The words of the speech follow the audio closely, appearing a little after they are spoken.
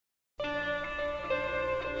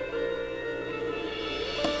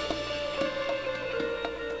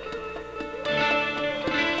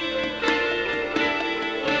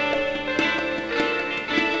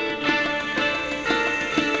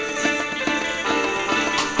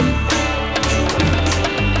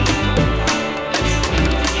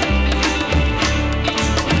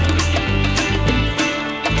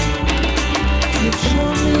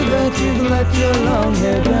let your long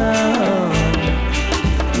hair down.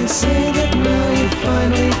 You say that now you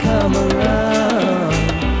finally come around.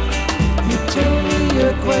 You told me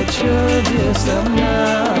you're quite sure of yourself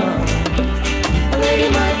now. Lady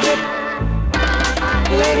Margaret,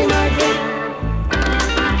 Lady Margaret.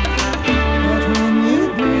 But when you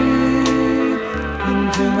breathe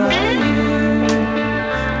into my ear,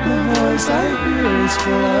 the voice I hear is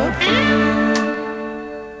full of fear.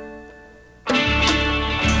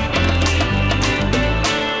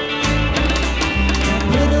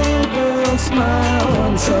 Smile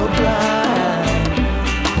once so blind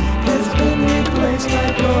has been replaced by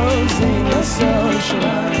closing a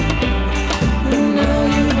socialite. And now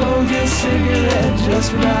you hold your cigarette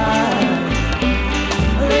just right.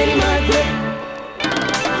 Lady Margaret,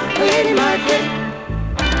 Lady Margaret.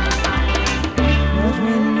 But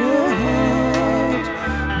when your heart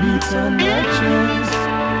beats on my chest,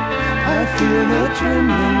 I feel the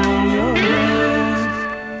trembling in your breast.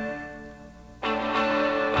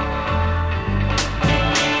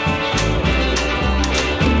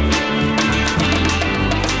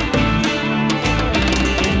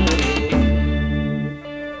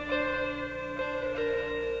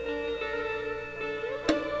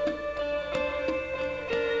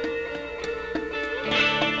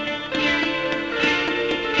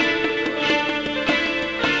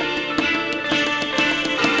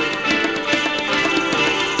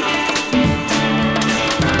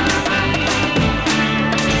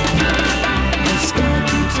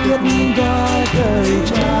 Getting darker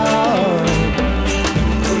each hour,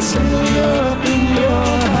 and still you're up in your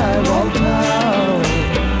high-wall tower,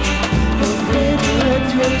 afraid to let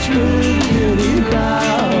your true